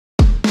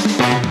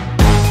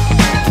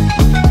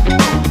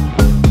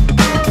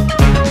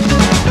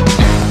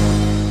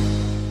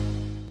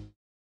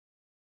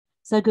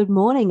So, good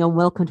morning and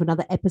welcome to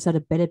another episode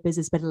of Better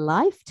Business, Better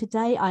Life.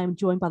 Today, I am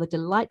joined by the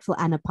delightful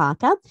Anna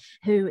Parker,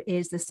 who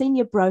is the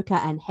Senior Broker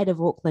and Head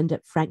of Auckland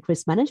at Frank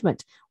Risk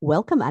Management.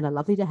 Welcome, Anna.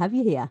 Lovely to have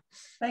you here.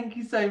 Thank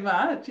you so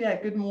much.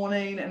 Yeah, good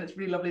morning. And it's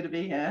really lovely to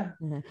be here.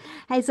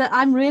 Hey, so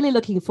I'm really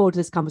looking forward to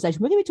this conversation.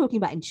 We're going to be talking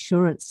about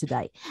insurance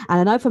today. And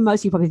I know for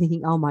most of you probably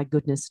thinking, oh my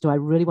goodness, do I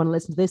really want to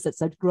listen to this?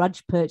 It's a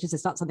grudge purchase.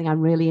 It's not something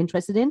I'm really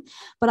interested in.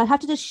 But I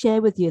have to just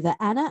share with you that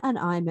Anna and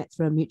I met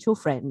through a mutual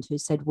friend who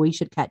said we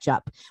should catch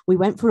up.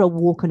 We went for a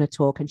walk and a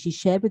talk and she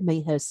shared with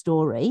me her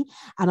story.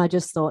 And I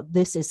just thought,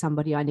 this is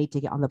somebody I need to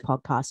get on the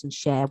podcast and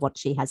share what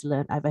she has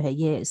learned over her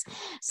years.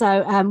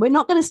 So we're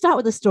not going to start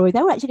with the story,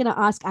 though. We're actually going to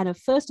ask Anna,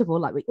 first of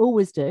all, like we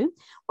always do,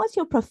 what's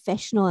your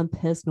professional and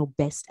personal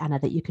best, Anna,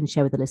 that you can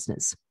share with the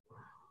listeners?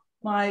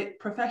 My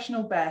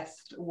professional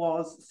best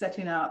was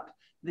setting up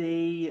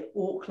the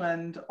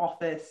Auckland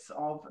office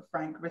of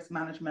Frank Risk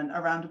Management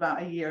around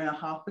about a year and a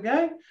half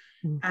ago.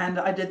 And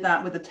I did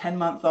that with a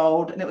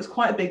 10-month-old, and it was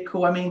quite a big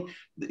call. I mean,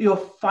 you'll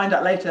find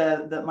out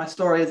later that my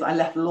story is I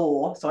left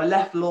law. So I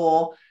left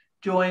law,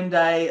 joined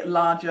a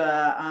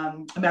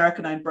larger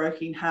American-owned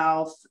broking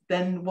house,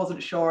 then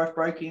wasn't sure if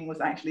broking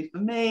was actually for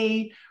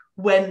me,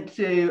 went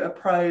to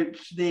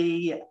approach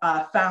the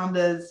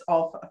founders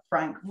of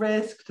Frank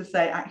Risk to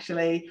say,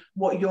 actually,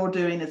 what you're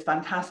doing is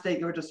fantastic.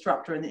 You're a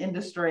disruptor in the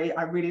industry.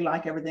 I really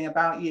like everything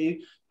about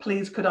you.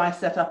 Please, could I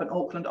set up an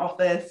Auckland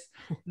office?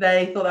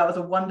 They thought that was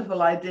a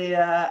wonderful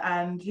idea.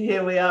 And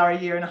here we are a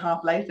year and a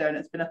half later, and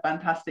it's been a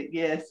fantastic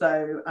year.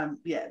 So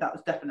yeah, that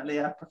was definitely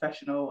a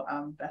professional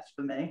best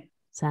for me.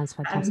 Sounds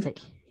fantastic.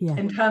 And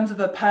in terms of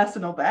a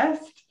personal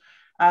best,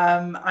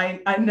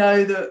 I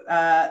know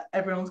that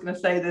everyone's going to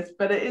say this,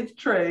 but it is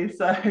true.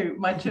 So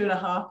my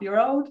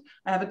 2.5-year-old,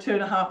 I have a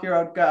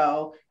 2.5-year-old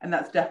girl, and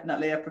that's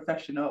definitely a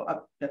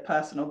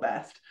personal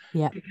best.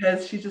 Yeah.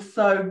 Because she's just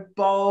so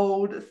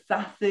bold,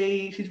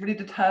 sassy. She's really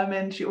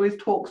determined. She always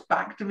talks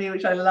back to me,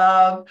 which I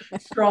love.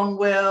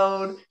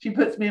 Strong-willed. She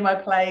puts me in my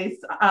place.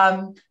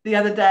 The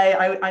other day,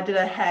 I did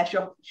her hair.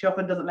 She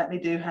often doesn't let me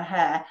do her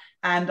hair,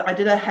 and I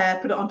did her hair,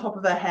 put it on top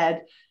of her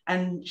head.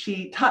 And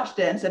she touched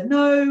it and said,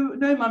 no,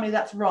 mummy,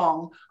 that's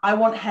wrong. I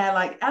want hair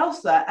like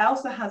Elsa.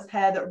 Elsa has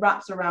hair that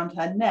wraps around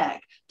her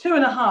neck.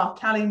 2.5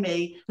 telling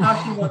me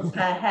how she wants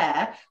her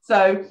hair.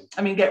 So,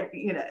 I mean,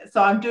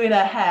 so I'm doing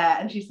her hair.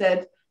 And she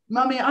said,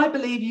 mummy, I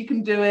believe you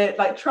can do it.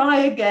 Like,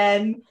 try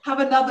again,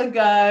 have another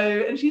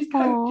go. And she's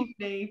coaching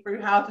me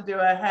through how to do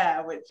her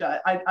hair, which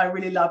I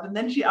really loved. And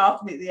then she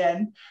asked me at the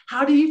end,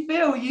 how do you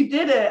feel? You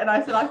did it. And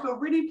I said, I feel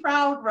really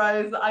proud,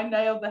 Rose, that I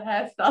nailed the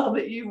hairstyle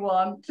that you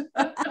want.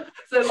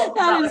 So lots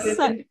of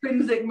that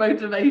intrinsic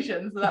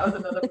motivation. So that was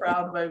another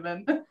proud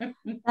moment.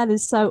 That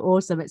is so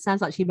awesome. It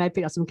sounds like she may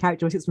pick up some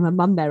characteristics from her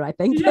mum there, I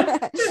think.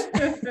 Yeah.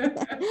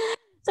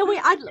 So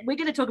we're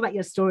going to talk about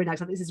your story now.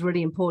 So this is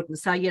really important.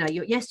 So,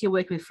 you're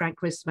working with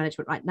Frank Risk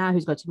Management right now,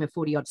 who's got a team of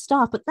 40-odd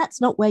staff, but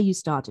that's not where you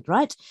started,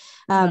 right?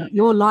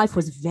 Your life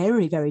was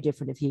very, very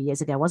different a few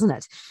years ago, wasn't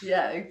it?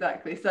 Yeah,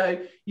 exactly.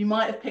 So you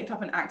might have picked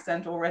up an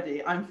accent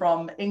already. I'm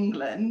from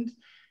England,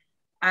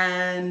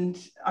 and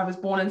I was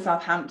born in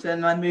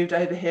Southampton. I moved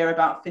over here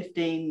about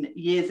 15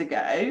 years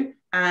ago,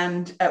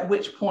 and at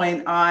which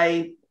point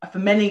I, for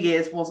many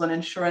years, was an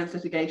insurance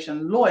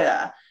litigation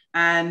lawyer.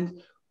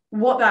 And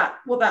what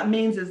that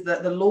means is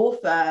that the law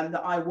firm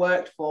that I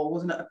worked for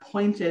was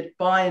appointed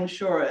by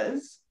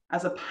insurers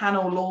as a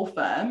panel law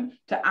firm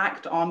to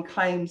act on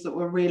claims that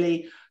were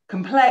really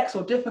complex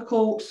or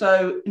difficult.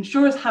 So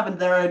insurers have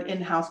their own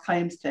in-house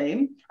claims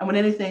team. And when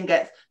anything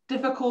gets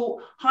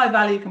difficult, high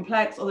value,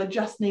 complex, or they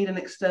just need an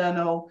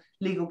external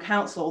legal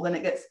counsel, then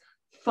it gets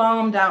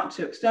farmed out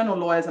to external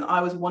lawyers. And I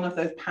was one of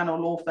those panel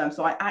law firms.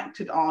 So I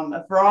acted on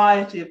a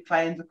variety of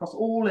claims across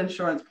all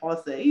insurance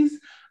policies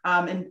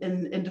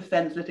in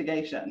defense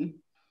litigation.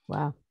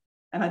 Wow.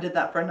 And I did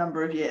that for a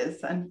number of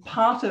years. And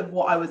part of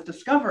what I was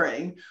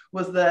discovering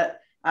was that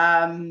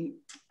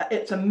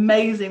it's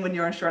amazing when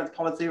your insurance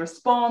policy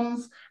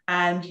responds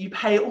and you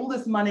pay all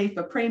this money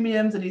for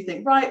premiums and you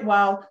think, right,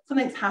 well,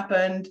 something's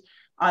happened.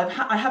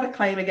 I have a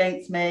claim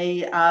against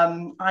me.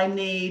 I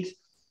need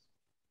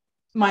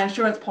my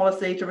insurance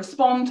policy to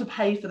respond, to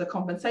pay for the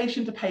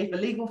compensation, to pay for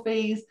legal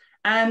fees.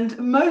 And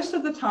most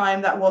of the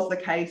time that was the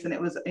case, and it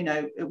was,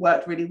 it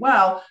worked really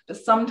well. But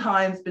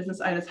sometimes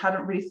business owners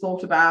hadn't really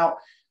thought about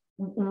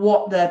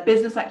what their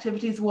business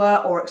activities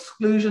were, or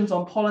exclusions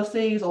on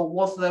policies, or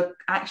was the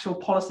actual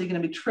policy going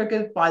to be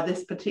triggered by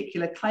this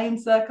particular claim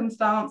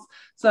circumstance.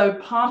 So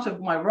part of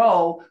my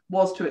role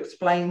was to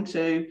explain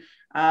to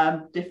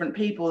different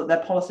people that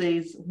their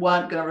policies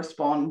weren't going to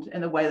respond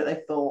in the way that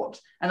they thought.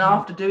 And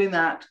after doing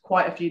that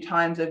quite a few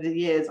times over the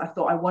years, I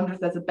thought, I wonder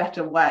if there's a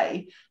better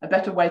way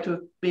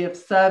to be of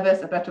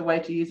service, a better way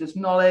to use this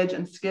knowledge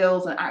and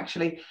skills and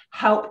actually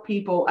help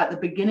people at the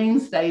beginning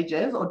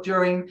stages or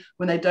during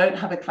when they don't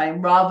have a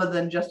claim, rather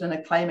than just in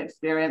a claim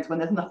experience when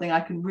there's nothing I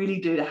can really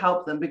do to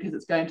help them because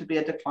it's going to be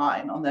a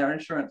decline on their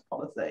insurance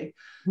policy.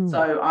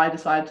 So I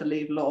decided to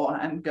leave law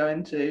and go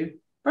into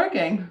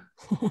broking.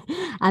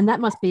 And that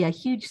must be a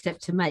huge step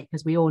to make,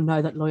 because we all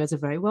know that lawyers are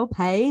very well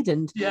paid.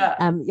 And Yeah.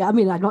 yeah, I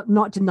mean, I'm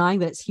not denying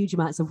that it's huge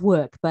amounts of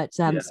work, but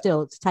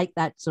still, to take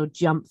that sort of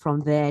jump from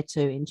there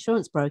to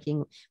insurance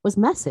broking was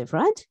massive,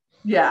 right?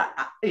 Yeah,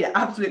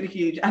 absolutely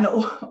huge. And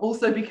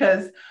also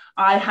because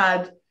I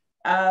had,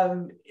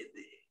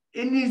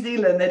 in New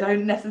Zealand, they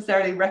don't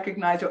necessarily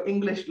recognize your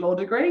English law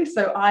degree.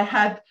 So I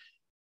had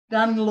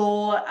done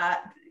law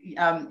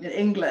in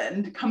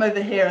England, come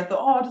over here and thought,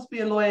 oh, I'll just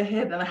be a lawyer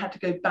here. Then I had to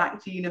go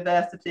back to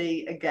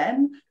university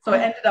again. So I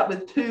ended up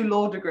with 2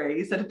 law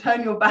degrees. So to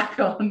turn your back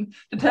on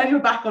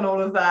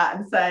all of that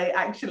and say,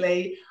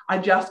 actually, I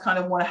just kind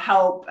of want to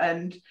help.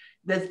 And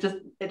it's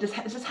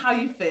just how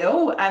you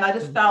feel. And I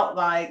just felt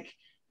like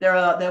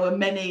there were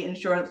many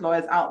insurance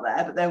lawyers out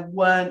there, but there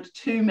weren't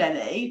too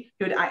many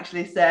who had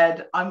actually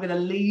said, I'm going to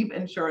leave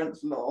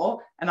insurance law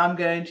and I'm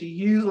going to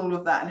use all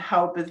of that and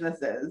help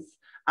businesses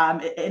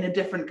in a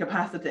different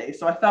capacity.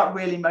 So I felt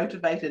really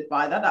motivated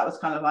by that. That was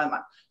kind of like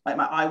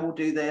my I will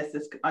do this.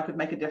 I could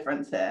make a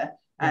difference here.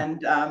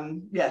 And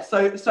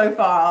so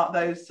far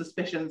those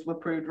suspicions were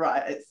proved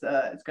right.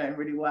 It's going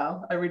really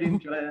well. I really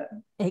enjoy it.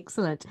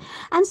 Excellent.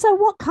 And so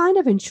what kind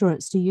of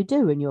insurance do you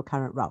do in your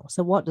current role?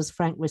 So what does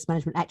Frank Risk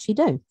Management actually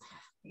do?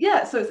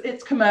 Yeah, so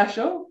it's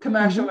commercial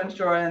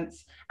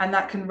insurance, and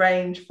that can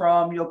range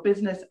from your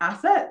business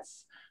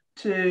assets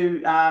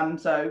to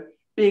so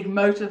big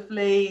motor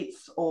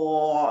fleets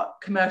or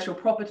commercial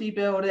property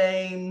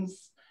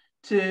buildings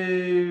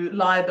to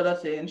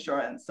liability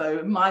insurance.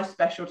 So my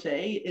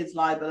specialty is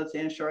liability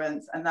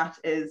insurance, and that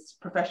is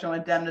professional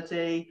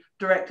indemnity,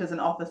 directors and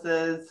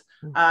officers,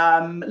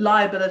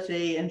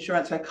 liability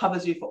insurance that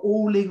covers you for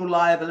all legal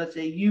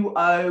liability you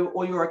owe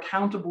or you're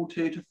accountable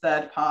to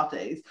third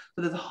parties.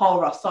 So there's a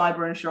whole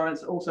cyber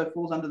insurance also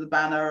falls under the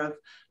banner of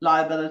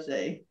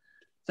liability.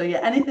 So yeah,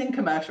 anything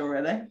commercial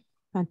really.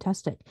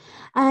 Fantastic.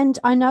 And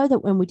I know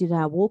that when we did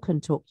our walk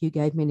and talk, you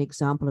gave me an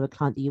example of a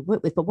client that you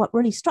worked with, but what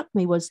really struck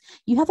me was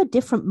you have a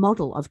different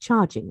model of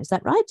charging. Is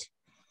that right?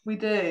 We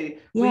do.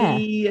 Yeah.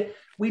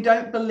 We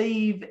don't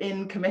believe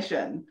in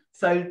commission.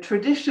 So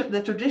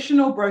the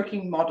traditional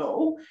broking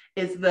model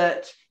is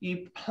that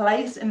you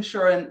place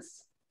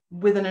insurance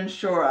with an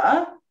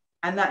insurer,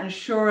 and that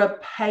insurer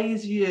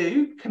pays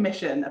you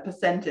commission, a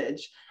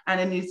percentage. And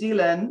in New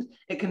Zealand,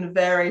 it can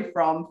vary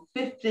from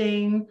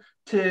 15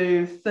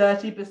 to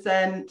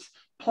 30%.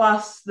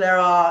 Plus, there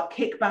are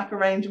kickback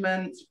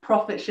arrangements,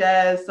 profit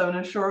shares. So an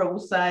insurer will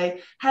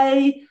say,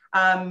 hey,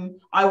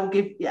 I will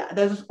give,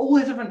 there's all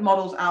these different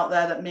models out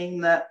there that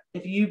mean that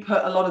if you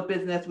put a lot of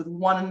business with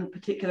one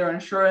particular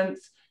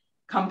insurance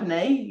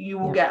company, you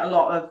will get a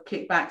lot of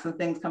kickbacks and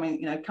things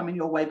coming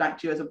your way back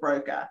to you as a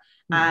broker.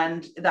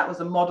 And that was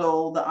a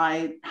model that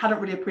I hadn't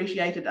really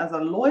appreciated as a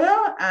lawyer,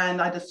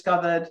 and I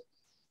discovered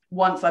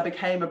once I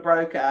became a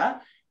broker.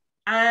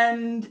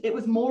 And it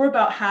was more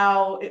about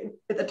how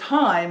at the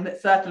time,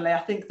 certainly, I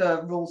think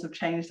the rules have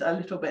changed a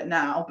little bit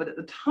now, but at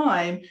the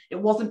time, it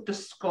wasn't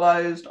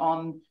disclosed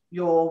on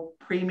your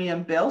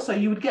premium bill. So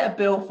you would get a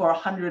bill for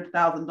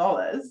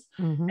 $100,000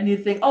 and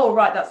you'd think, oh,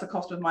 right, that's the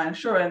cost of my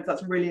insurance.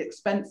 That's really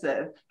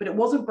expensive. But it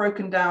wasn't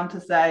broken down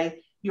to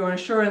say your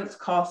insurance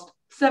cost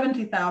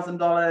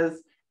 $70,000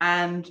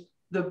 and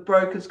the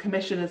broker's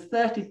commission is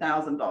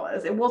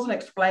 $30,000. It wasn't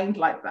explained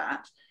like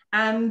that.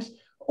 And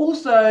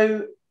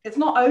also, it's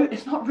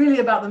not really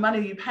about the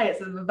money you pay, it's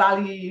the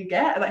value you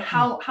get. Like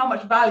how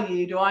much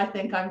value do I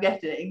think I'm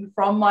getting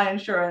from my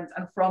insurance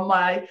and from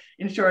my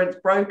insurance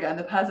broker and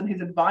the person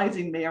who's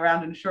advising me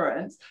around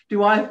insurance?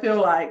 Do I feel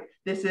like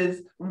this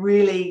is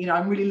really,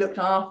 I'm really looked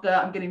after,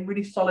 I'm getting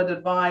really solid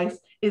advice?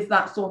 Is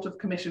that sort of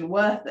commission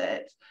worth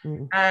it?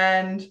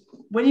 And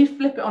when you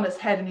flip it on its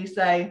head and you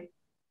say,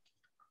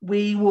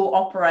 we will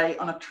operate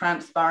on a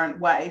transparent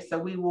way, so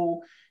we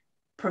will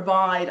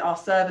provide our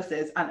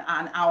services at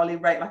an hourly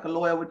rate like a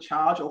lawyer would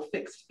charge, or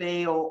fixed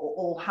fee,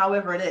 or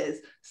however it is,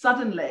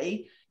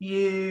 suddenly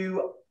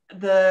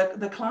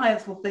the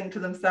clients will think to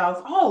themselves,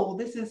 oh,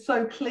 this is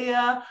so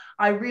clear.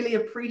 I really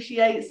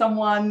appreciate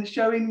someone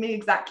showing me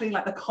exactly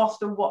like the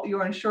cost of what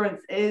your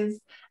insurance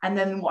is, and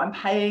then what I'm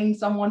paying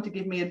someone to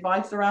give me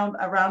advice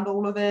around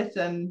all of it.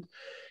 And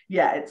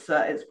yeah,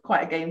 it's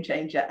quite a game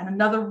changer. And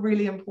another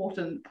really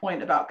important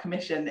point about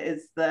commission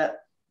is that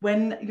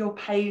when you're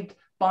paid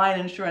by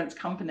an insurance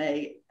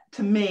company,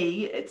 to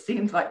me, it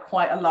seems like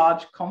quite a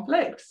large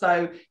conflict.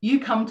 So you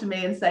come to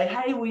me and say,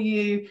 hey, will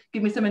you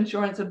give me some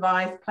insurance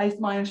advice, place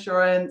my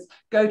insurance,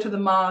 go to the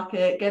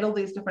market, get all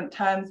these different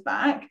terms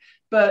back.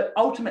 But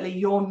ultimately,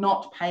 you're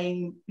not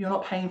paying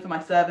for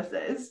my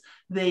services.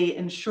 The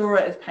insurer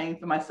is paying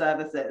for my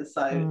services.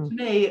 So to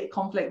me,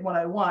 conflict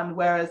 101,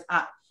 whereas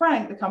at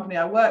Frank, the company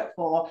I work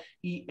for,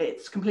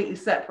 it's completely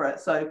separate.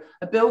 So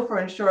a bill for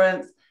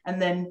insurance, and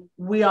then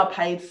we are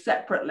paid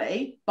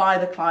separately by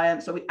the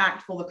client. So we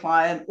act for the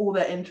client, all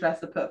their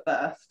interests are put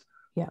first.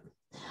 Yeah.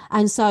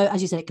 And so,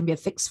 as you said, it can be a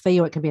fixed fee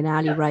or it can be an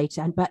hourly rate.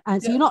 And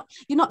so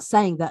you're not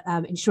saying that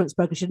insurance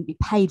brokers shouldn't be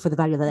paid for the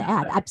value that they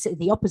add.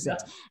 Absolutely the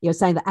opposite. You're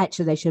saying that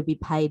actually they should be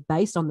paid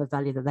based on the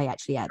value that they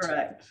actually add.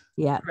 Correct.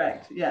 Yeah.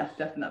 Correct. Yeah,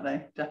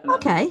 definitely.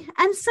 Okay.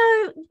 And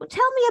so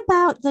tell me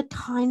about the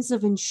kinds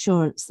of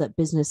insurance that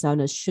business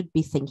owners should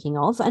be thinking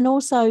of. And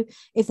also,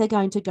 if they're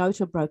going to go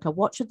to a broker,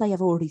 what should they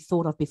have already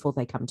thought of before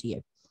they come to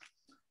you?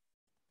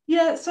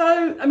 Yeah.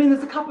 So, I mean,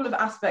 there's a couple of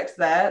aspects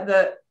there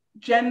that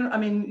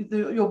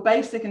your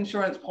basic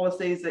insurance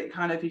policies that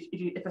kind of,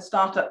 if a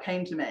startup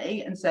came to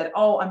me and said,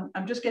 oh,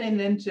 I'm just getting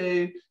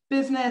into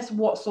business,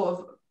 what sort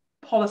of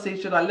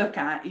policy should I look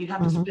at? You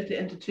have to split it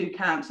into two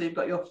camps. So you've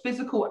got your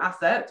physical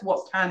assets,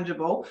 what's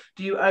tangible.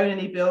 Do you own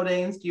any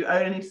buildings? Do you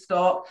own any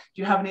stock?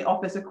 Do you have any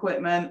office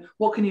equipment?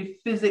 What can you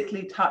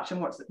physically touch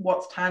and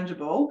what's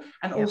tangible?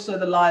 And also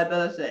the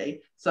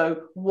liability.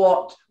 So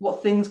what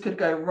things could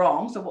go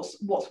wrong? So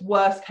what's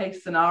worst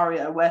case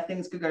scenario where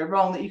things could go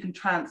wrong that you can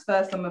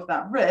transfer some of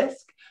that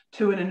risk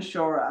to an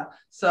insurer.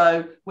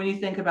 So when you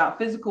think about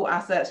physical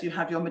assets, you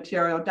have your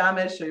material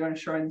damage. So you're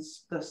insuring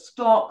the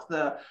stock,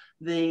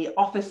 the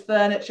office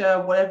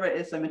furniture, whatever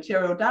it is, so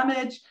material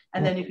damage.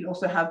 And then you can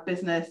also have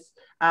business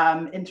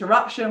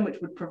interruption, which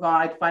would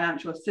provide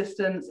financial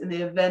assistance in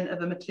the event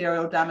of a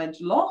material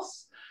damage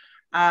loss.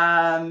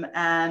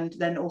 And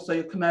then also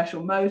your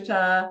commercial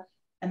motor.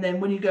 And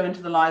then when you go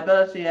into the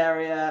liability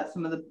area,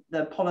 some of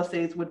the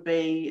policies would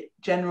be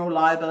general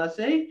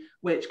liability,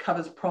 which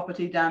covers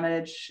property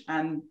damage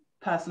and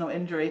personal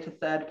injury to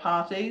third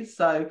parties.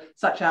 So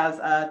such as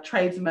a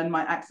tradesman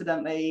might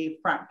accidentally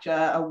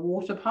fracture a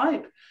water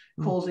pipe,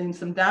 causing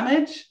some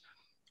damage.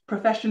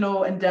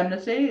 Professional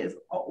indemnity is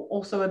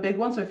also a big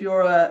one. So if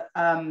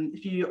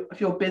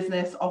if your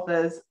business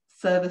offers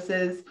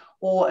services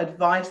or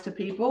advice to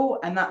people,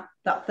 and that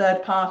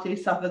third party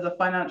suffers a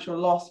financial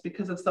loss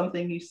because of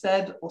something you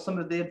said or some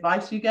of the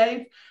advice you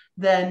gave,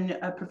 then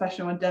a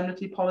professional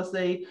indemnity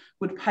policy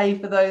would pay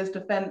for those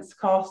defense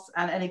costs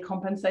and any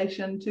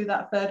compensation to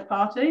that third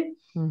party.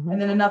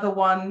 And then another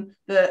one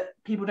that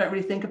people don't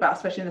really think about,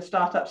 especially in the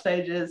startup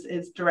stages,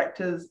 is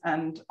directors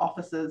and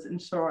officers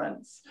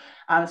insurance.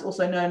 It's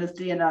also known as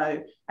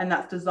D&O, and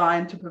that's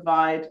designed to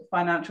provide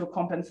financial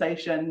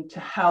compensation to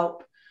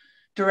help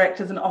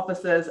directors and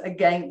officers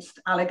against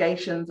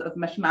allegations of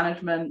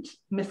mismanagement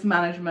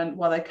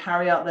while they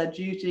carry out their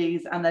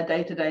duties and their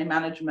day-to-day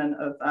management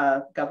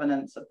of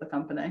governance of the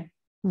company.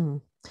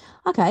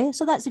 Okay,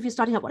 so that's if you're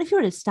starting up. What if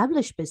you're an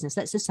established business?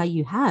 Let's just say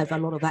you have a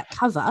lot of that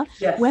cover.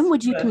 When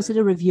would you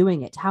consider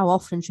reviewing it? How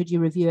often should you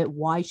review it?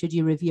 Why should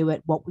you review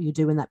it? What will you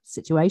do in that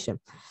situation?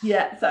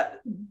 Yeah, so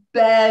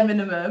bare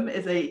minimum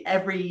is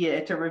every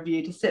year to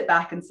review, to sit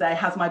back and say,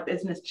 has my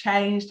business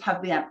changed?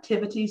 Have the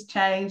activities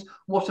changed?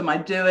 What am I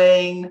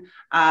doing?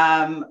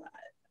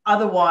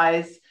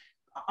 Otherwise,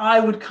 I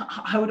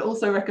would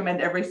also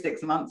recommend every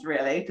 6 months,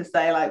 really, to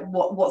say, like,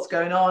 what's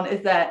going on?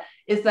 Is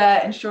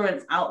there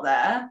insurance out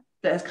there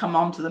that has come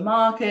onto the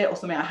market or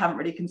something I haven't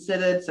really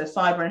considered? So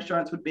cyber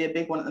insurance would be a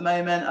big one at the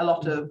moment. A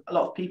lot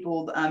of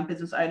people,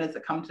 business owners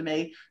that come to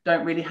me,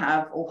 don't really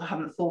have or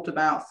haven't thought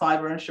about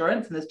cyber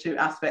insurance. And there's two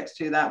aspects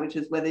to that, which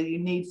is whether you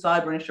need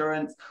cyber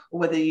insurance or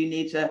whether you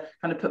need to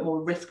kind of put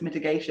more risk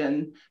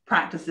mitigation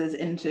practices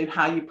into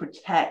how you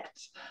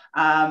protect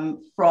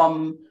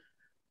from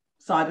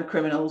cyber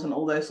criminals and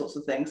all those sorts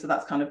of things. So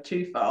that's kind of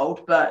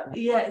twofold. But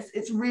yeah,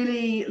 it's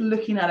really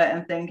looking at it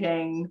and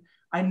thinking,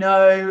 I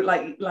know,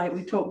 like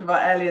we talked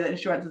about earlier, that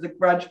insurance is a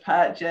grudge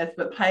purchase,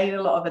 but paying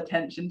a lot of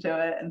attention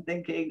to it and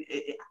thinking,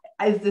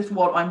 is this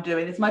what I'm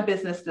doing? Is my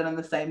business still in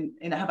the same,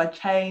 have I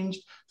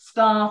changed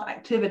staff,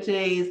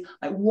 activities?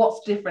 Like,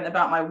 what's different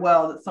about my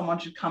world that someone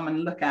should come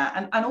and look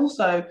at? And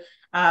also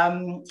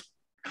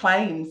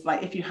claims,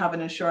 like if you have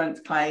an insurance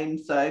claim,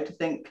 so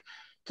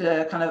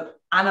to kind of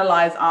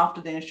analyze after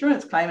the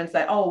insurance claim and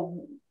say,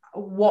 oh,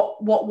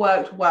 what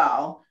worked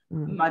well?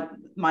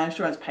 My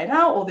insurance paid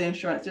out, or the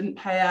insurance didn't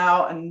pay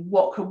out, and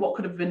what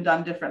could have been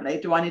done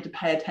differently? Do I need to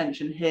pay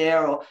attention here,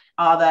 or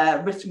are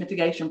there risk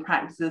mitigation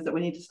practices that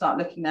we need to start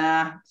looking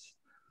at?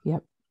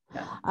 Yep.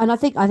 Yeah. And I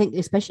think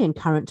especially in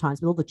current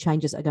times, with all the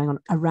changes that are going on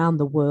around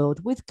the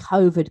world, with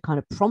COVID kind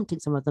of prompting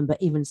some of them,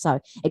 but even so,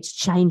 it's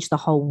changed the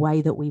whole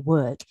way that we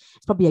work.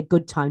 It's probably a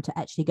good time to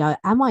actually go,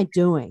 am I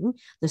doing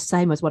the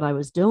same as what I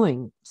was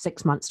doing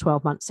 6 months,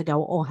 12 months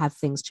ago, or have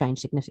things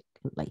changed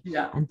significantly?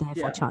 And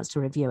therefore a chance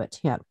to review it.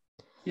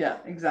 Yeah,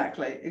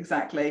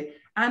 exactly.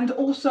 And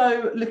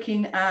also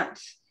looking at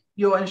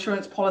your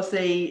insurance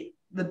policy,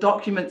 the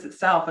documents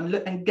itself,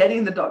 and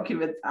getting the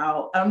documents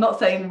out. I'm not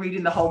saying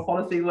reading the whole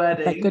policy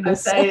wording.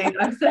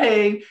 I'm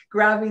saying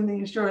grabbing the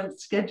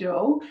insurance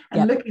schedule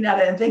and looking at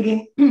it and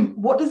thinking,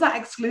 what does that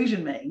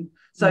exclusion mean?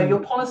 So your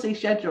policy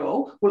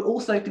schedule will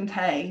also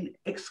contain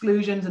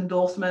exclusions,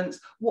 endorsements.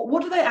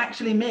 What do they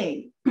actually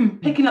mean?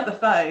 Picking up the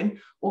phone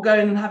or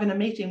going and having a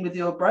meeting with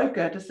your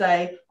broker to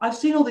say, I've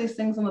seen all these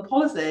things on the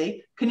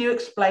policy. Can you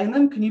explain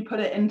them? Can you put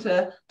it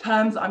into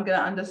terms that I'm going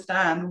to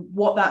understand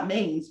what that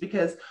means?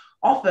 Because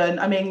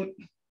often,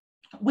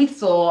 we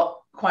saw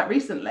quite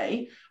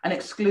recently, an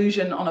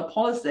exclusion on a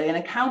policy, an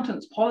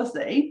accountant's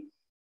policy,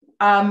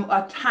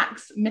 a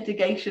tax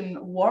mitigation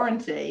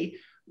warranty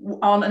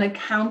on an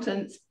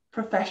accountant's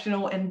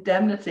professional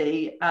indemnity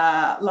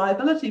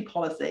liability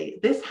policy.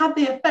 This had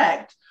the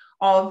effect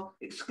of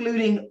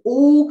excluding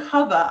all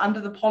cover under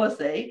the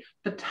policy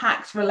for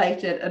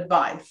tax-related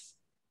advice.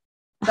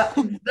 That's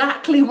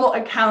exactly what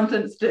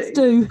accountants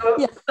do.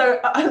 So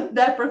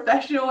their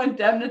professional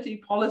indemnity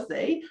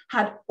policy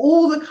had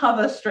all the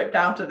cover stripped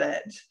out of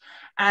it.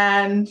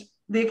 And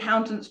the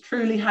accountants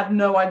truly had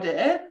no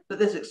idea that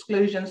this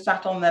exclusion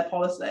sat on their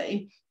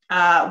policy.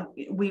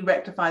 We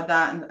rectified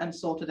that and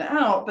sorted it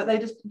out, but they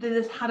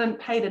just hadn't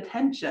paid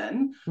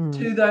attention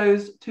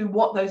to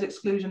what those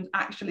exclusions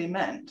actually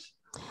meant.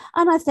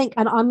 And I think,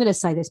 and I'm going to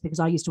say this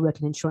because I used to work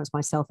in insurance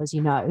myself, as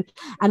you know,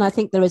 and I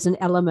think there is an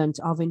element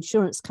of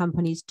insurance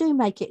companies do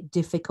make it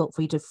difficult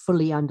for you to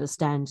fully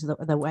understand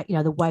the way,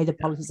 the way the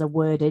policies are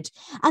worded.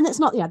 And that's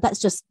not, that's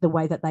just the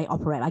way that they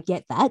operate. I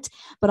get that.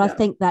 But I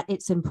think that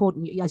it's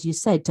important, as you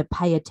said, to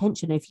pay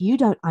attention. If you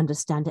don't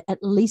understand it, at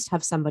least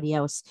have somebody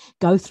else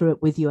go through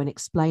it with you and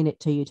explain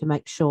it to you to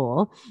make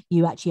sure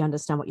you actually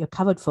understand what you're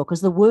covered for. Because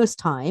the worst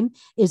time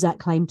is at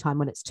claim time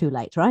when it's too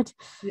late, right?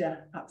 Yeah,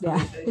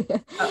 absolutely. Yeah.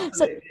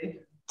 Absolutely.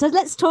 So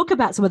let's talk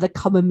about some of the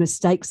common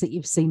mistakes that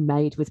you've seen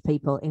made with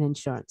people in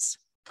insurance.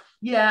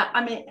 Yeah,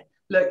 I mean,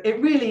 look, it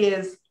really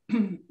is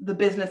the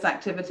business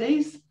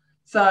activities.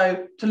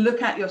 So to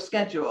look at your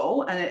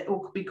schedule, and it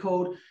will be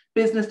called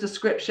business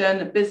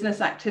description,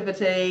 business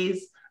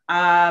activities.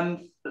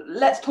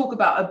 Let's talk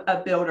about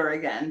a builder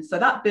again. So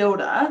that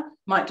builder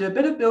might do a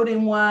bit of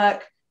building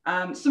work,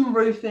 some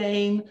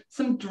roofing,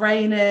 some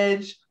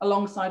drainage,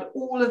 alongside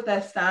all of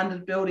their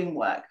standard building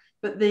work.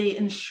 But the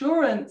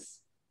insurance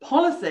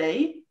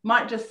policy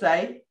might just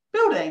say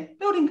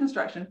building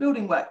construction,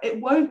 building work. It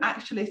won't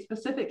actually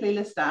specifically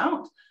list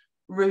out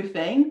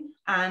roofing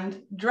and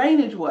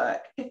drainage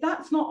work. If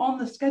that's not on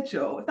the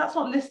schedule, if that's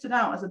not listed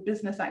out as a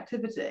business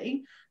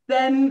activity,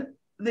 then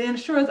the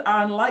insurers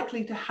are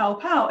unlikely to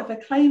help out if a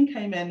claim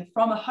came in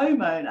from a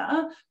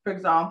homeowner, for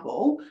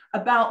example,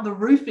 about the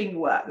roofing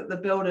work that the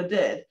builder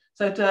did.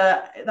 So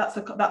that's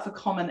a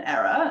common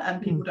error,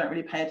 and people don't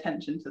really pay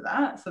attention to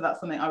that. So that's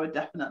something I would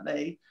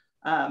definitely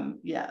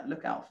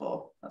look out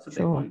for. That's a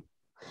big one.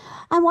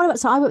 And what about,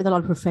 so I work with a lot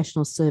of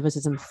professional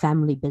services and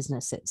family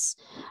businesses.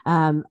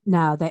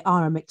 Now they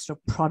are a mixture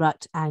of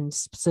product and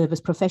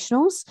service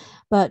professionals,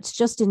 but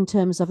just in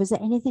terms of, is there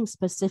anything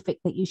specific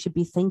that you should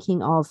be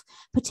thinking of,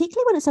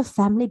 particularly when it's a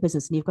family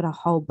business and you've got a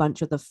whole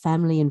bunch of the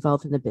family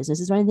involved in the business?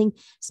 Is there anything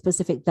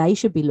specific they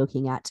should be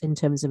looking at in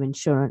terms of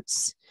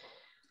insurance?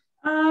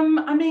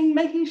 I mean,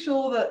 making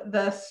sure that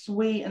the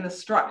suite and the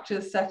structure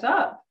is set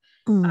up.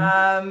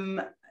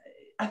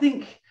 I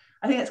think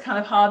it's kind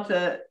of hard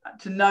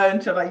to know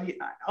until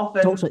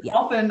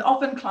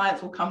often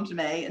clients will come to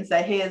me and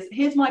say,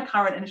 here's my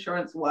current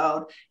insurance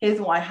world, here's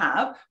what I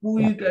have.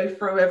 Will you go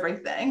through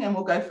everything? And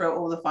we'll go through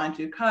all the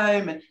fine-tooth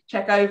comb and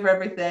check over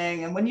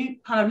everything. And when you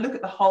kind of look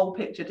at the whole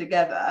picture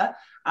together,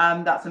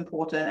 that's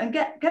important. And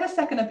get a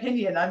second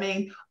opinion. I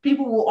mean,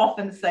 people will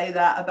often say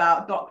that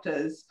about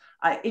doctors.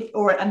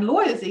 And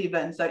lawyers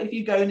even. So if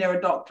you go near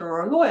a doctor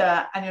or a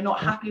lawyer and you're not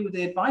happy with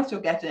the advice you're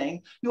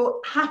getting,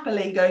 you'll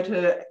happily go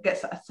to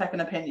get a second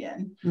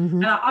opinion.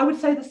 And I would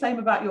say the same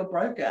about your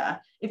broker.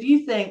 If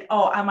you think,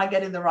 am I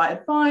getting the right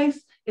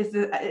advice?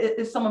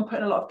 Is someone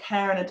putting a lot of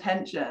care and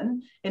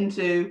attention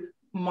into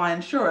my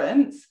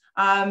insurance?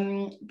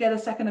 Get a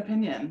second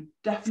opinion.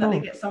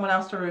 Definitely get someone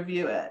else to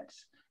review it.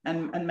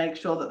 And make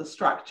sure that the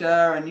structure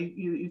and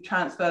you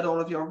transferred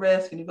all of your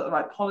risk and you've got the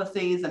right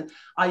policies. And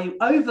are you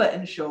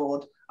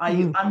over-insured? Are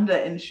you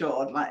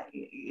under-insured?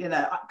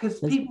 Because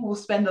people will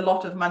spend a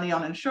lot of money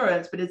on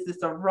insurance, but is this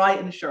the right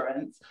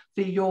insurance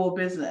for your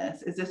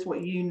business? Is this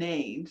what you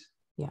need?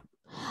 Yeah.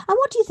 And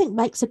what do you think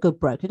makes a good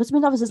broker? Because I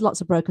mean, obviously there's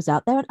lots of brokers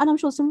out there, and I'm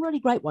sure some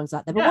really great ones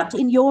out there. But what,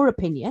 in your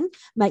opinion,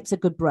 makes a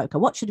good broker?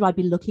 What should I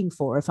be looking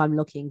for if I'm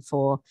looking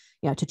for,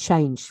 to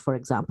change, for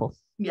example?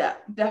 Yeah,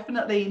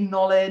 definitely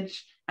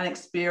knowledge and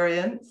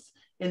experience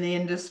in the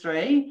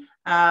industry,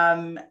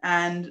 and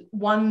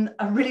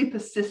a really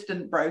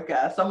persistent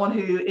broker, someone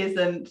who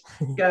isn't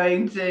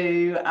going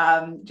to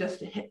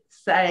just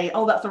say,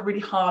 that's a really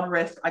hard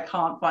risk, I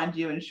can't find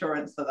you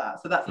insurance for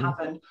that. So that's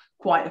happened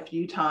quite a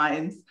few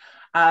times.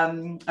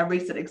 A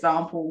recent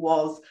example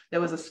was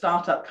there was a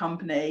startup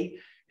company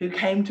who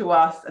came to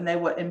us and they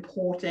were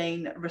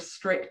importing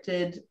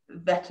restricted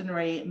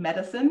veterinary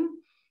medicine.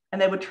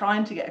 And they were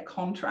trying to get a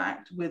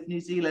contract with New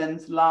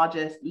Zealand's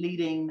largest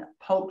leading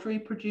poultry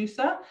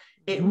producer.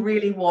 It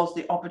really was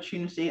the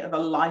opportunity of a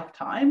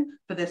lifetime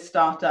for this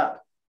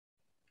startup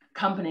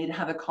company to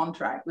have a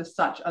contract with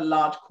such a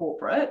large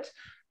corporate.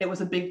 It was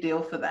a big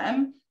deal for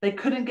them. They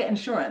couldn't get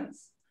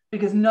insurance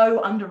because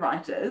no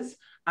underwriters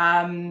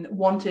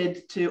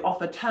wanted to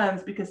offer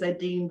terms because they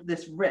deemed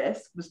this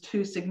risk was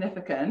too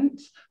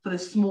significant for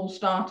this small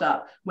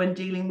startup when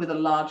dealing with a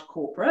large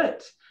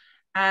corporate.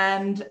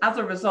 And as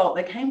a result,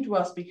 they came to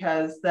us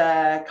because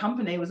their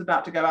company was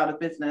about to go out of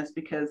business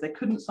because they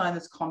couldn't sign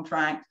this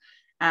contract.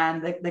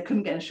 and they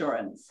couldn't get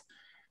insurance.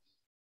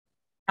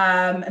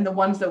 And the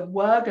ones that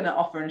were going to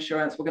offer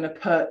insurance were going to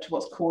put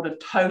what's called a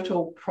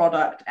total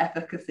product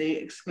efficacy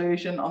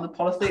exclusion on the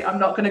policy. I'm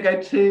not going to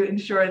go too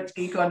insurance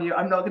geek on you.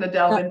 I'm not going to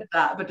delve into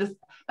that, but just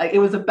like it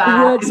was a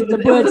bad thing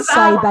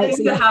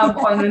to have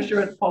on an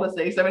insurance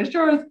policy. So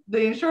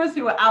the insurers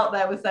who were out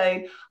there were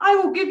saying, I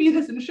will give you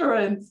this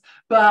insurance,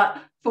 but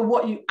for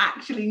what you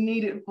actually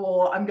need it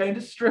for, I'm going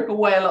to strip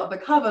away a lot of the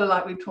cover,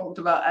 like we talked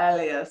about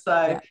earlier.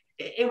 So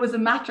it was a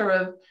matter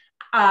of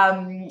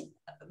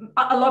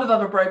a lot of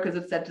other brokers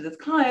have said to this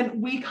client,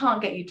 we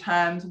can't get you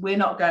terms. We're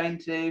not going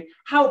to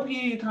help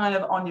you kind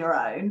of on your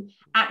own.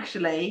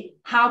 Actually,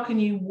 how can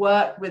you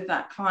work with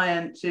that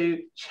client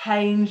to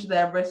change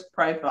their risk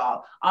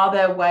profile? Are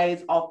there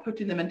ways of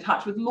putting them in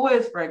touch with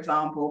lawyers, for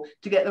example,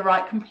 to get the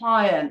right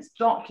compliance,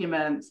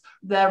 documents,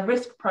 their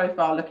risk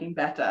profile looking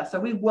better? So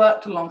we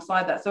worked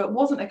alongside that. So it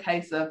wasn't a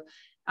case of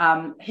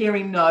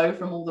hearing no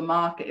from all the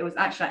market. It was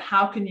actually like,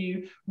 how can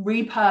you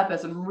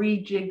repurpose and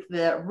rejig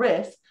the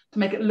risk to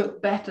make it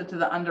look better to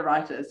the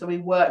underwriters? So we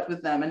worked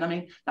with them. And I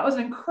mean, that was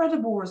an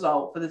incredible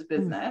result for this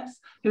business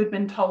who had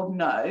been told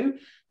no,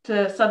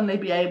 to suddenly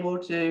be able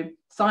to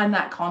sign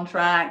that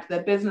contract.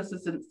 Their business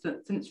has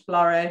since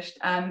flourished,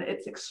 and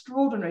it's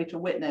extraordinary to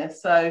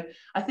witness. So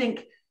I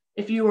think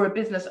if you were a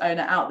business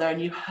owner out there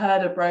and you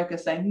heard a broker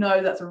say,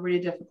 no, that's a really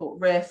difficult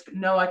risk,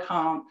 no, I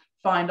can't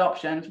find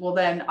options, well,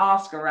 then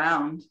ask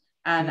around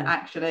and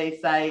actually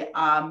say,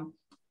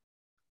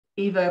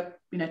 either,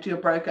 to your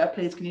broker,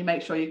 please, can you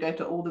make sure you go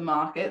to all the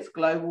markets,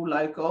 global,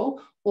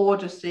 local, or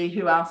just see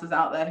who else is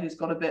out there who's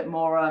got a bit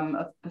more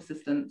of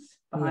persistence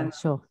behind.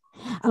 Sure.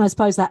 And I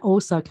suppose that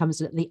also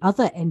comes at the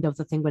other end of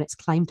the thing when it's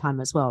claim time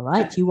as well,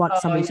 right? You want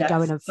somebody to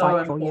go in and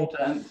fight for you.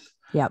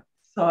 Yep.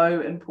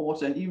 So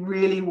important. You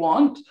really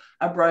want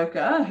a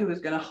broker who is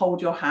going to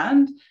hold your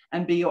hand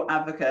and be your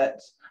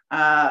advocate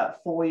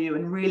for you,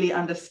 and really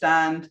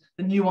understand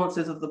the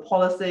nuances of the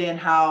policy and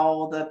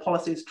how the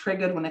policy is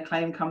triggered when a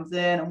claim comes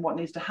in and what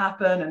needs to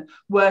happen, and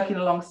working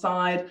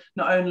alongside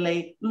not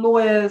only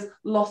lawyers,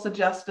 loss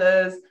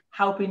adjusters,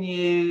 helping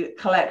you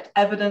collect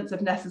evidence if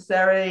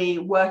necessary,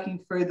 working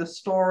through the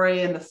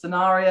story and the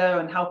scenario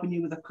and helping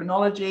you with the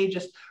chronology,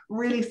 just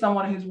really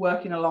someone who's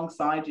working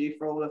alongside you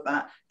for all of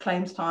that.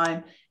 Claims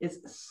time is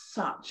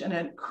such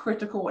a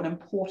critical and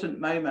important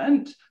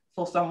moment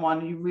for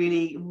someone. You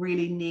really,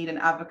 really need an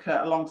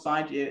advocate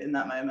alongside you in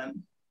that moment.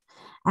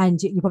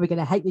 And you're probably going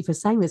to hate me for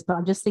saying this, but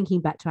I'm just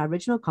thinking back to our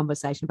original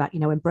conversation about,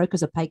 when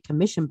brokers are paid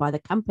commission by the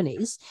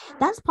companies,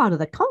 that's part of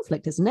the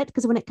conflict, isn't it?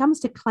 Because when it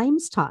comes to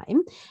claims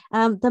time,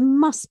 there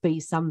must be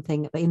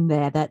something in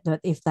there that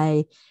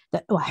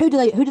who do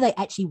they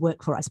actually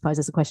work for? I suppose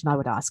is a question I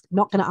would ask.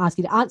 Not going to ask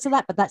you to answer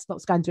that, but that's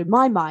what's going through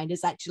my mind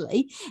is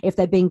actually if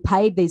they're being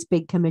paid these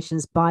big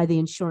commissions by the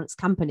insurance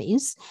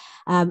companies,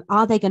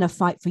 are they going to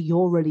fight for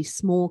your really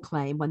small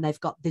claim when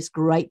they've got this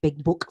great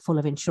big book full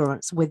of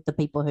insurance with the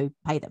people who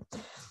pay them?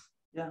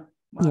 Yeah.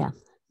 Wow.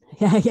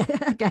 Yeah.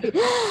 Okay.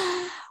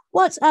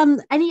 What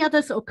any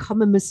other sort of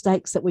common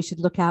mistakes that we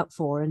should look out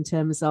for in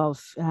terms of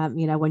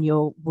when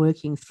you're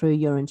working through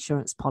your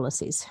insurance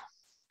policies?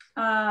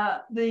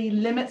 The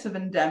limits of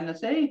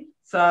indemnity.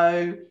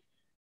 So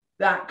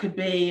that could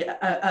be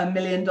 $1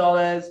 million,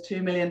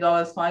 $2 million,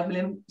 $5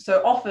 million.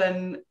 So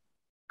often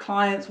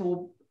clients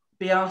will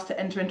be asked to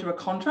enter into a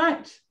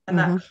contract, and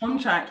that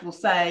contract will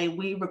say,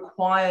 we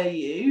require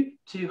you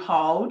to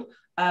hold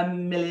 $1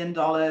 million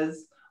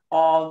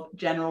of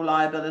general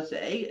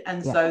liability.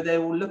 And so they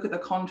will look at the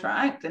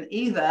contract and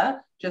either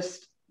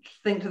just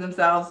think to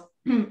themselves,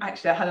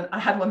 actually, I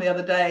had one the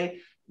other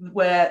day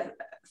where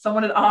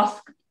someone had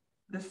asked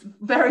this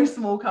very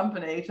small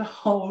company to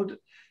hold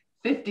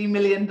 $50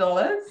 million.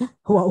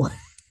 Whoa.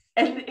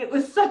 And it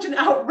was such an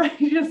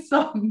outrageous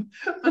sum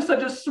for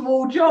such a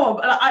small job.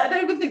 And I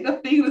don't even think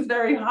the fee was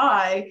very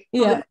high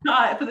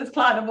for this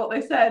client of what they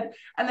said.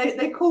 And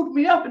they called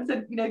me up and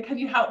said, can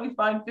you help me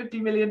find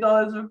 $50 million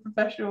of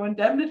professional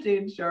indemnity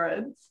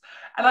insurance?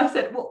 And I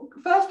said, well,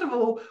 first of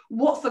all,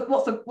 what's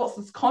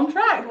this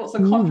contract? What's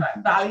the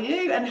contract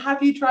value? And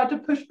have you tried to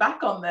push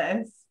back on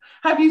this?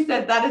 Have you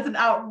said that is an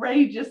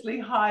outrageously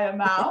high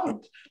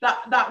amount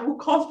that will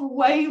cost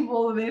way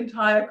more than the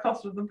entire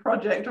cost of the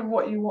project and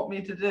what you want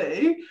me to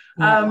do?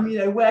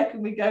 Where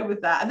can we go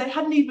with that? And they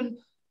hadn't even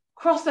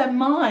crossed their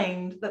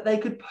mind that they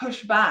could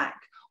push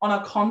back on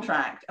a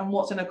contract and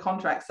what's in a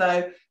contract.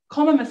 So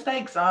common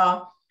mistakes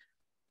are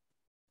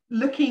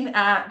looking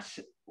at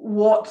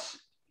what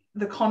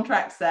the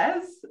contract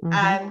says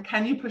and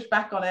can you push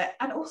back on it?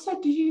 And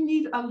also, do you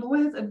need a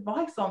lawyer's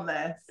advice on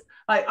this?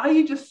 Like, are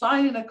you just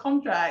signing a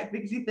contract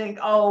because you think,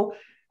 oh,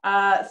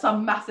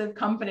 some massive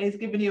company's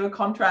giving you a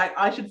contract,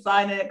 I should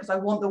sign it because I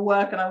want the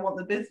work and I want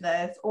the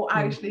business? Or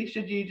actually,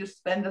 should you just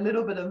spend a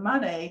little bit of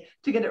money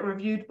to get it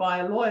reviewed by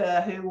a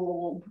lawyer who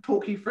will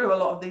talk you through a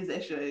lot of these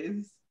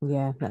issues?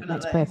 Yeah, that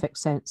makes perfect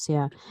sense.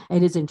 Yeah,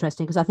 it is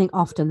interesting because I think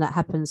often that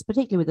happens,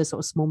 particularly with the sort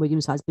of small,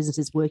 medium-sized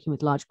businesses working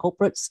with large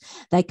corporates.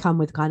 They come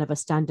with kind of a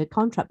standard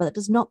contract, but that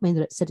does not mean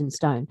that it's set in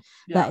stone.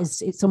 Yeah.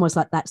 It's almost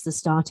like that's the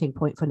starting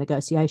point for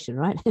negotiation,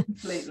 right?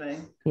 Completely.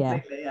 Yeah.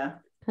 Completely, yeah.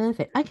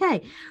 Perfect.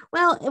 Okay.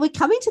 Well, we're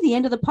coming to the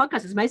end of the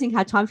podcast. It's amazing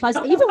how time flies,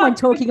 even when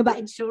talking about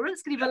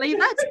insurance. Can you believe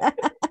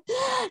that?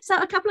 So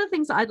a couple of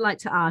things that I'd like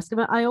to ask.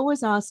 I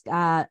always ask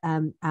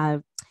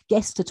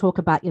guests to talk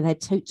about their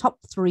top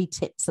 3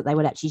 tips that they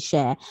would actually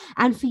share.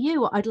 And for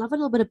you, I'd love a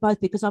little bit of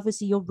both, because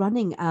obviously you're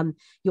running,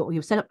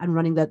 you've set up and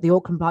running the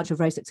Auckland branch of a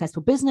very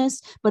successful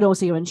business, but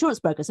also you're an insurance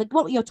broker. So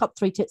what were your top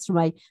 3 tips from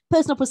a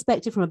personal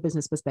perspective, from a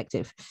business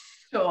perspective?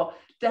 Sure.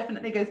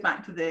 Definitely goes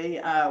back to the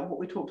what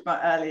we talked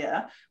about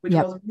earlier, which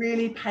was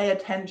really pay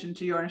attention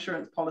to your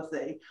insurance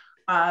policy.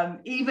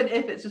 Even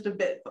if it's just a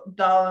bit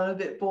dull and a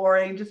bit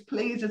boring,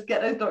 please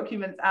get those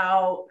documents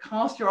out,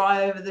 cast your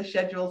eye over the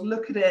schedules,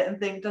 look at it and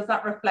think, does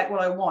that reflect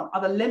what I want?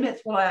 Are the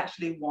limits what I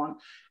actually want?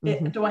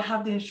 Do I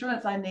have the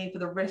insurance I need for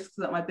the risks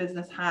that my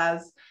business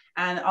has?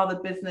 And are the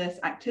business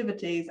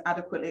activities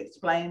adequately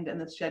explained in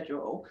the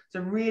schedule? So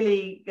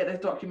really get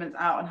those documents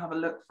out and have a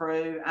look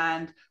through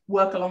and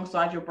work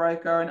alongside your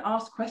broker and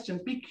ask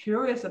questions. Be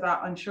curious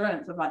about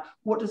insurance, of like,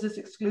 what does this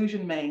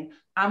exclusion mean?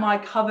 Am I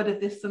covered if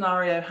this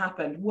scenario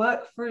happened?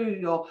 Work through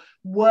your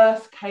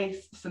worst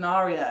case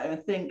scenario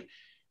and think,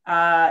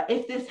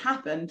 if this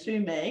happened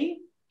to me,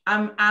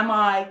 am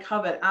I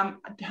covered?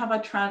 Have I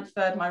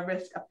transferred my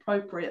risk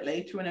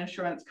appropriately to an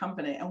insurance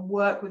company? And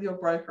work with your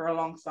broker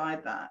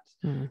alongside that.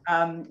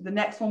 The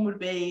next one would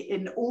be,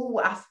 in all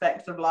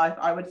aspects of life,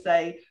 I would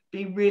say,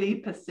 be really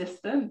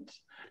persistent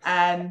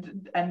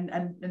and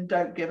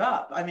don't give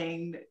up. I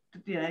mean,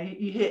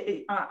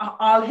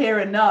 I'll hear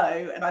a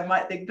no and I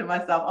might think to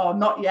myself, oh,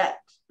 not yet.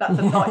 That's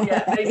a not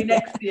yet, maybe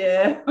next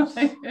year.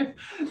 So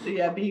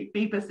yeah,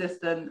 be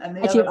persistent. And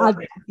the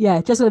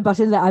actually, just on the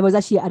button that I was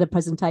actually at a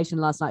presentation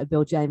last night with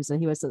Bill James,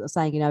 and he was sort of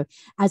saying,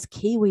 as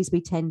Kiwis,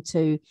 we tend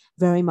to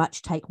very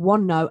much take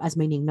one no as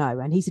meaning no.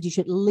 And he said you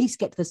should at least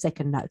get to the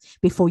second no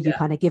before you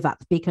kind of give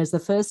up, because the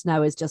first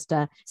no is just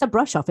it's a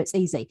brush off. It's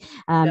easy.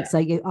 So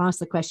you ask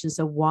the question,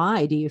 so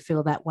why do you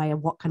feel that way?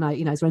 And what can I,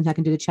 is there anything I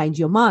can do to change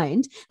your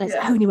mind? And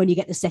it's only when you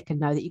get the second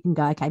no that you can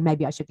go, okay,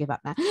 maybe I should give up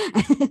now.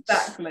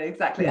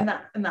 Exactly. Yeah.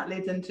 And that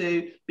leads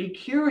into be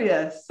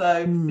curious.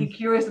 So be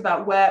curious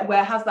about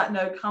where has that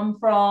no come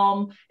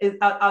from?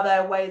 Are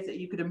there ways that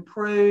you could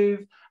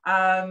improve?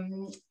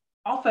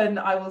 Often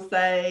I will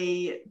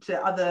say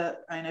to other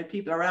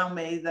people around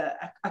me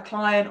that a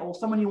client or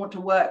someone you want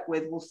to work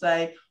with will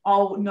say,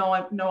 oh, no,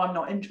 I'm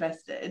not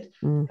interested.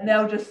 And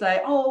they'll just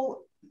say,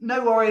 oh,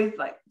 no worries,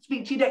 like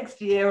speak to you next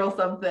year or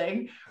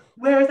something.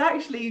 Whereas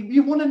actually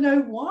you want to know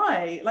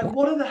why, like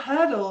what are the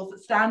hurdles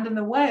that stand in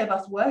the way of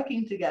us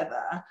working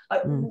together?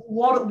 Like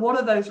what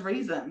are those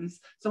reasons?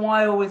 So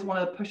I always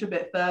want to push a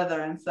bit further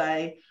and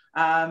say,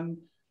 can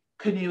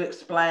you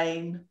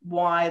explain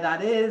why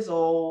that is,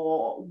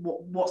 or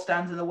what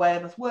stands in the way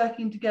of us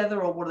working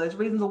together, or what are those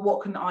reasons, or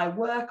what can I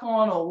work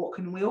on, or what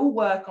can we all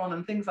work on,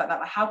 and things like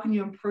that. Like how can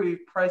you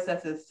improve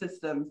processes,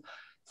 systems,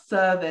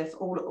 service,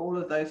 all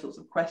of those sorts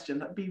of questions.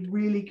 Like be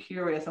really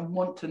curious and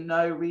want to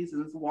know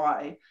reasons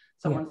why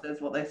someone says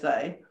what they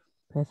say.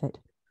 Perfect.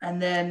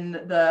 And then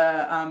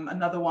the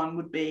another one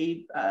would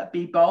be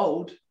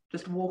bold.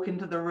 Just walk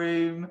into the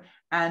room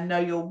and know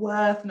your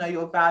worth, know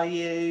your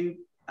value,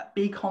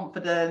 be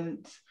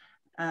confident.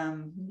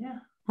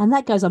 And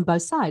that goes on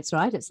both sides,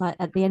 right? It's like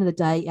at the end of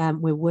the day,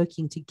 we're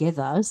working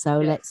together. So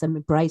let's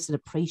embrace and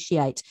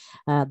appreciate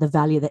the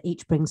value that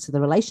each brings to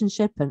the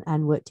relationship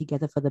and work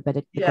together for the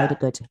greater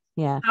good.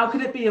 Yeah. How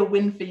could it be a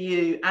win for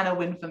you and a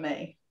win for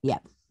me?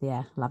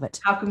 Yeah, love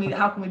it. How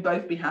can we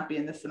both be happy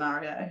in this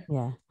scenario?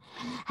 Yeah.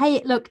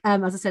 Hey, look,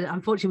 as I said,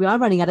 unfortunately, we are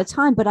running out of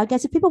time, but I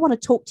guess if people want to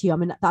talk to you, I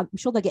mean, I'm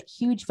sure they get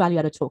huge value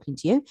out of talking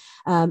to you.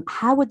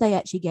 How would they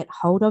actually get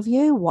hold of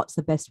you? What's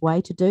the best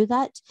way to do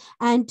that?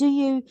 And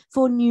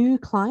for new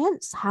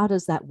clients, how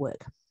does that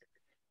work?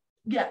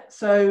 Yeah,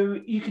 so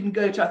you can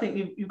go to, I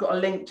think you've got a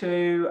link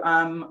to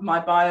my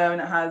bio, and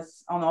it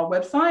has on our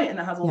website, and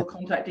it has all the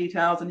contact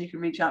details, and you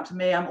can reach out to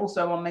me. I'm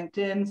also on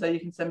LinkedIn, so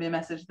you can send me a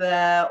message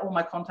there. All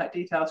my contact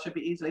details should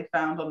be easily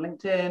found on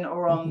LinkedIn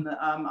or on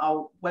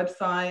our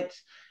website.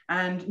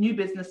 And new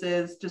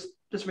businesses,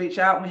 just reach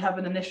out, and we have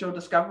an initial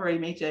discovery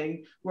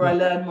meeting where I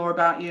learn more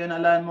about you and I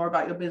learn more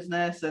about your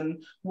business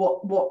and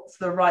what's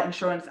the right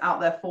insurance out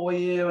there for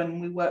you,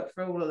 and we work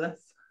through all of this.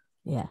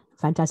 Yeah,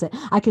 fantastic.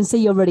 I can see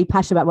you're really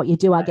passionate about what you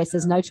do. I guess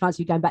there's no chance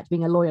you're going back to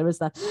being a lawyer, is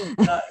there?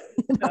 No.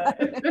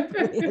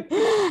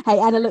 Hey,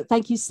 Anna, look,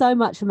 thank you so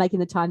much for making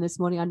the time this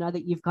morning. I know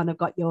that you've kind of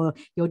got your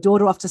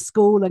daughter off to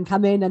school and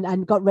come in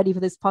and got ready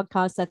for this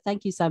podcast. So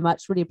thank you so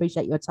much. Really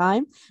appreciate your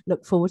time.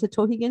 Look forward to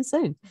talking again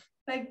soon.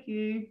 Thank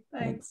you.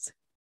 Thanks.